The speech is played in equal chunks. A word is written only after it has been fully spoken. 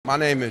My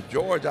name is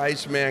George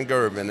Iceman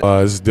Gervin.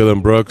 This is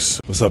Dylan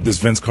Brooks. What's up? This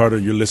is Vince Carter.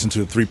 You're listening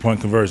to 3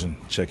 Point Conversion.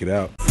 Check it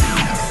out.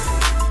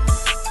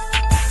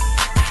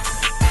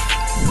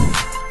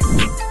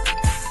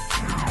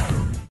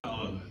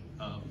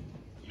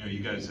 You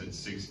guys had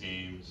 6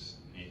 games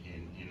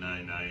in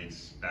 9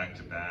 nights,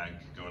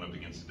 back-to-back, going up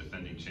against the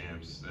defending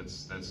champs.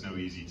 That's no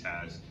easy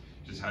task.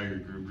 Just how your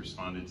group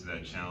responded to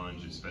that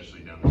challenge, especially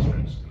down the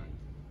stretch tonight.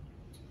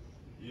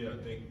 Yeah, I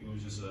think it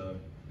was just a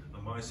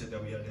mindset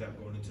that we had to have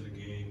going into the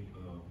game.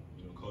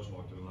 Coach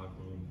walked in the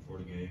locker room before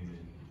the game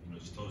and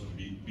just told us to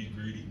be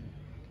greedy.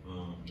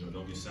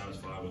 Don't get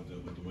satisfied with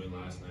the win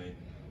last night.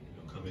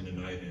 Come in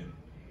tonight and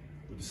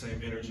with the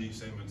same energy,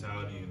 same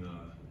mentality, and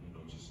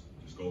just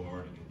go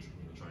hard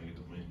and try and get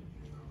the win.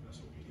 That's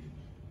what we did.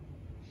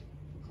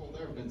 Cole,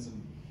 there have been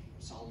some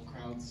solid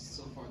crowds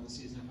so far this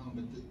season at home,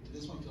 but did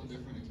this one feel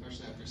different,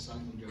 especially after Suggs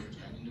and Jokic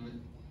got into it?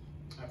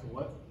 After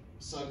what?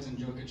 Suggs and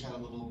Jokic had a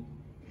little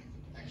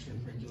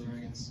extracurricular,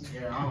 I guess.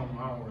 Yeah, I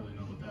don't really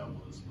know what that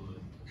was, but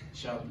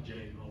shout out to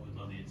Jay, always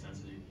love the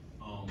intensity.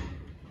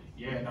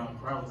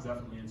 The crowd was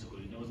definitely into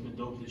it. It's been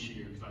dope this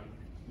year. Like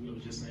we were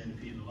just saying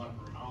to Pete in the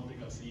locker room, I don't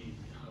think I've seen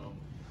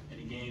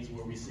any games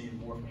where we've seen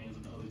more fans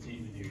of the other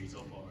team in here so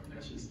far. And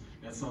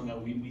that's something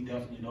that we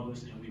definitely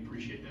noticed, and we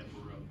appreciate that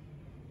for real.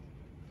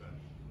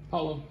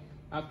 Paolo,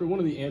 after one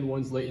of the and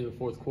ones late in the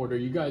fourth quarter,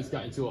 you guys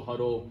got into a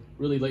huddle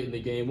really late in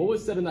the game. What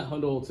was said in that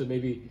huddle to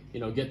maybe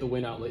get the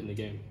win out late in the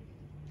game?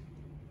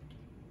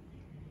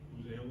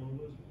 Who the and one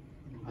was?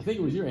 I think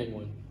it was your and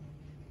one.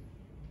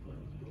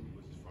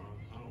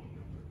 I don't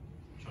remember.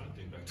 I'm trying to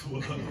think back to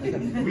what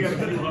we got a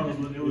few huddles,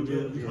 but it was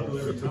we huddle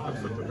every time.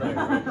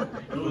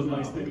 it was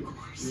like stay the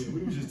course. Yeah,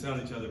 we were just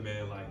telling each other,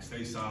 man, like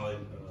stay solid.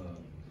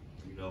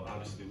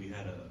 Obviously we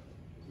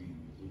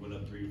went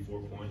up 3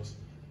 or 4 points,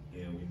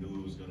 and we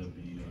knew it was going to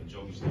be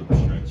Jokic down the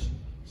stretch,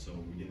 so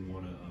we didn't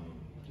want to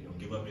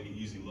give up any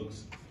easy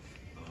looks,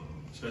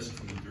 especially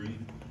from the 3. And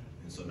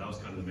so that was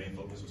kind of the main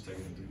focus, was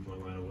taking the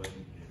 3-point line away,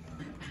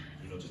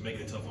 and just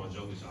making it tough on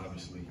Jokic.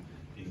 Obviously,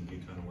 he can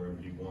get kind of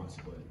wherever he wants,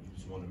 but you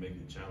just want to make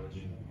it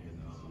challenging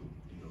and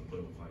put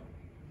up a fight.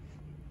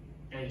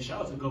 Hey,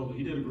 shout out to Goga.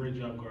 He did a great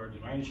job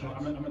guarding him.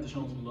 I meant to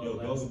show him some love. Yo,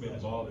 Goga been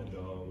balling,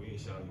 dog. We ain't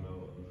shouting him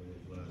out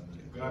last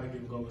night. Gotta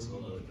give Goga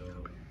some love.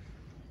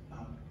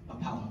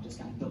 Paolo, just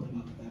kind of building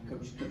up to that.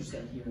 Coach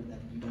said here that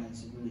you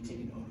guys have really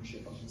taken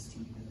ownership of this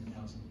team, and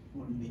that was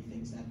one of the big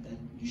things that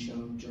you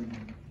showed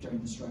during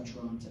the stretch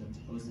run to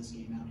close this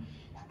game out.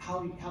 How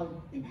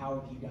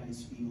empowered do you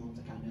guys feel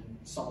to kind of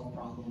solve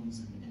problems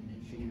and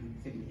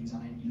figure things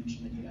out? You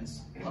mentioned that you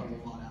guys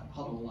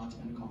huddle a lot to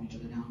kind of calm each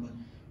other down, but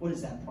what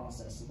is that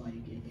process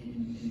like in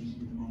the heat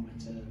of the moment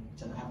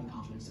to have the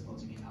confidence to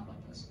close a game out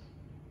like this?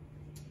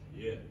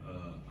 Yeah,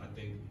 I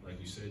think, like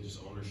you said,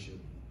 just ownership.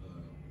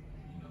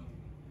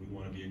 We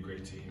want to be a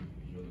great team.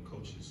 The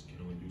coaches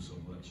can only do so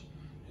much,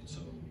 and so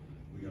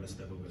we got to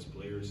step up as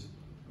players,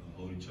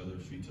 hold each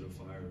other's feet to the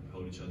fire,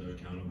 hold each other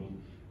accountable,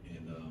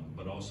 and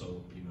but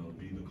also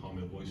be the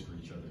calming voice for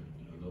each other.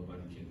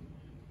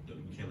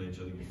 We can't let each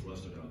other get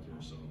flustered out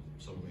there. So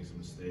if someone makes a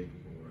mistake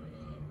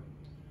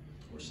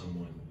or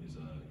someone is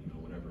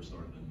whatever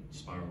starting to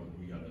spiral,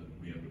 we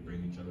have to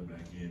bring each other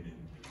back in and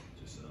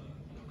just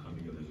come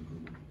together as a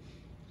group.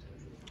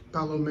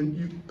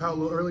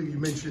 Paolo, earlier you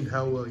mentioned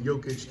how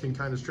Jokic can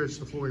kind of stretch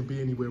the floor and be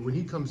anywhere. When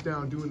he comes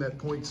down doing that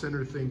point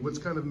center thing, what's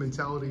kind of the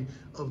mentality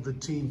of the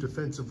team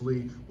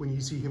defensively when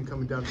you see him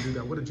coming down to do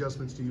that? What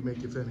adjustments do you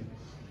make, if any?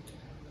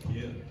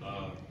 Yeah,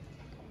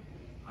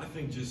 I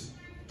think just,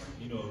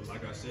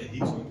 like I said,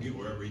 he's going to get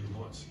wherever he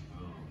wants.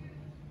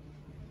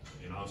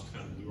 And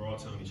we were all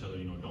telling each other,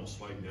 don't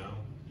swipe down,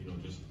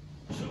 just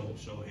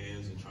show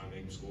hands and try and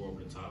make him score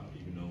over the top.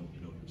 Even though,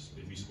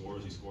 if he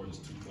scores, it's 2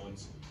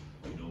 points.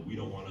 We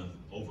don't want to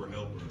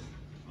overhelp or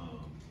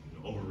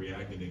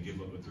overreact and then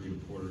give up a 3 to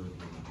Porter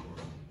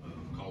or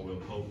Caldwell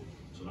Pope.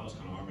 So that was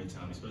kind of our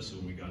mentality, especially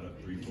when we got up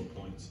 3 or 4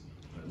 points.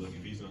 Look,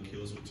 if he's going to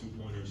kill us with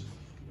 2-pointers,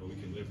 we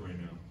can live right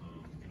now.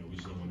 We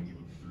just don't want to give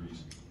up the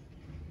 3s.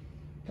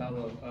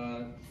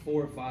 Paolo, 4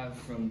 or 5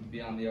 from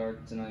beyond the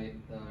arc tonight.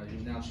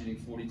 You're now shooting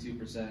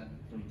 42%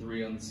 from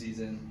 3 on the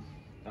season.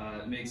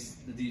 It makes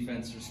the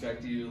defense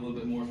respect you a little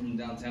bit more from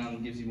downtown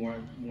and gives you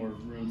more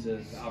room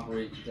to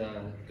operate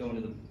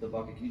going to the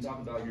bucket. Can you talk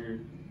about your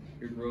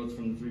growth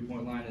from the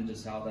 3-point line and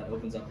just how that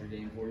opens up your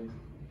game for you?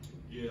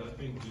 Yeah, I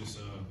think just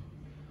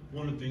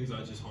one of the things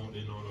I just honed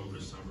in on over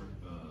the summer.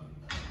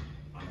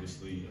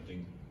 Obviously, I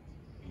think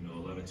a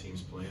lot of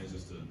teams' plans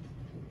is to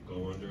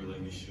go under,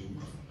 let me shoot,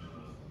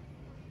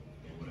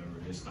 and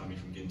whatever. It stop me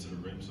from getting to the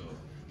rim. So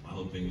my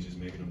whole thing is just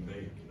making them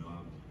pay.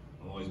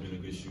 I've always been a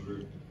good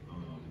shooter.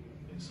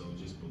 And so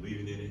just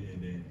believing in it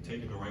and then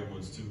taking the right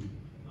ones too,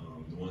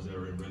 the ones that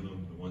are in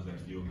rhythm, the ones that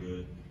feel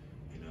good.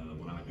 And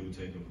when I do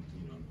take them,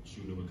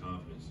 shooting them with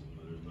confidence.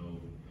 There's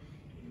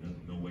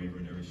no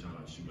wavering. Every shot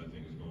I shoot, I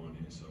think is going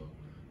in. So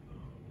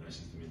that's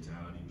just the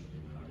mentality,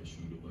 and I can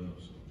shoot it well.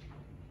 So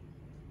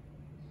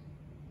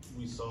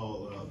we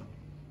saw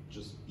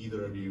just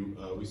either of you,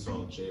 we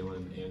saw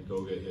Jalen and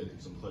Goga hit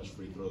some clutch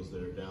free throws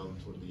there down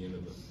toward the end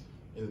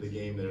of the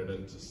game there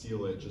to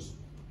seal it. Just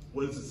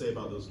what does it say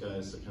about those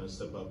guys to kind of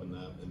step up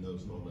in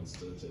those moments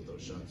to take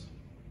those shots?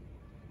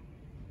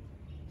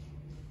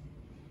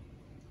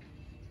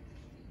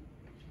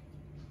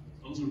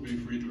 Those were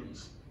big free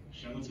throws.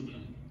 Shout out to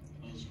them.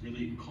 I was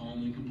really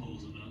calm and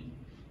composed of them.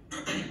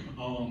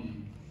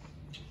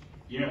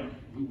 Yeah,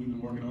 we've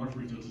been working on our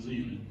free throws as a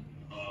unit.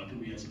 I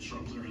think we had some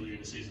struggles earlier in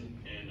the season,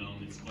 and I'm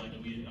glad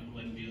that we got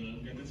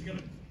that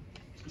together.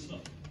 It's good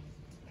stuff.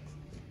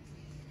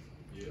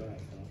 Yeah.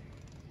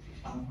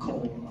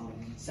 Cole,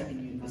 the second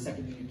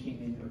unit came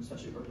in, or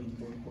especially early in the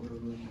fourth quarter,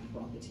 really kind of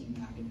brought the team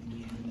back in the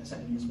game. And the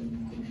second unit's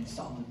been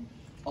solid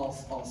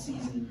all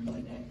season.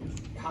 But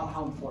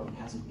how important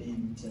has it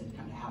been to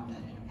kind of have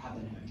that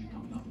energy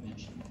coming off the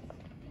bench?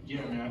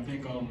 Yeah, man, I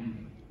think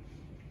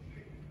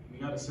we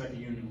got a second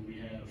unit where we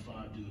have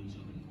 5 dudes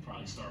who can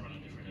probably start on a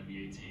different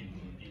NBA team.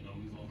 But, you know,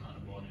 we've all kind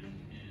of bought in,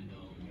 and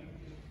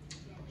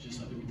just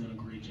I think we've done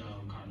a great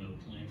job kind of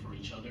playing for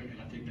each other. And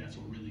I think that's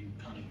what really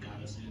kind of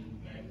got us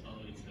back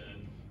into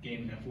the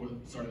game in that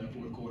start of that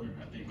fourth quarter.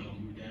 I think we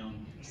were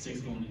down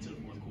 6 going into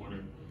the fourth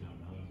quarter.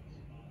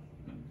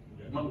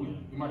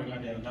 We might have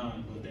got down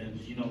 9, but then,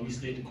 you know, we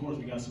stayed the course.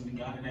 We got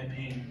in that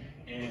paint,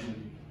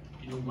 and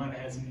you know, we might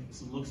have had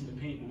some looks in the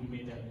paint, but we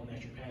made that one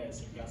extra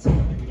pass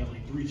and I think we got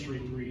like 3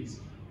 straight threes,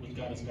 which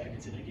got us back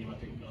into that game. I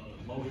think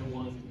Mo hit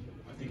one,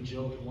 I think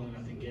Joe hit one, and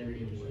I think Gary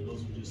hit one.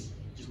 Those were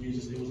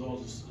it was all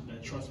just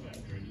that trust factor,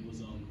 and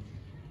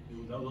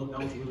that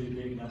was really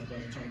big, and that was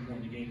a turning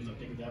point in the game. Because I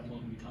think at that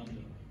point we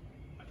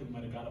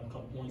might have got up a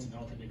couple points, and I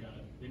don't think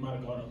they might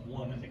have got up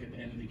 1. I think at the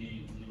end of the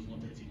game, when it was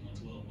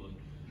 113-112, but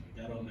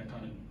that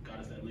kind of got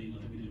us that lead. I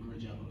think we did a great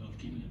job of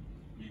keeping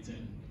it,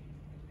 maintaining.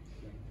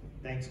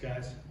 Thanks,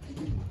 guys.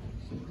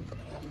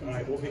 All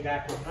right, we'll be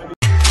back with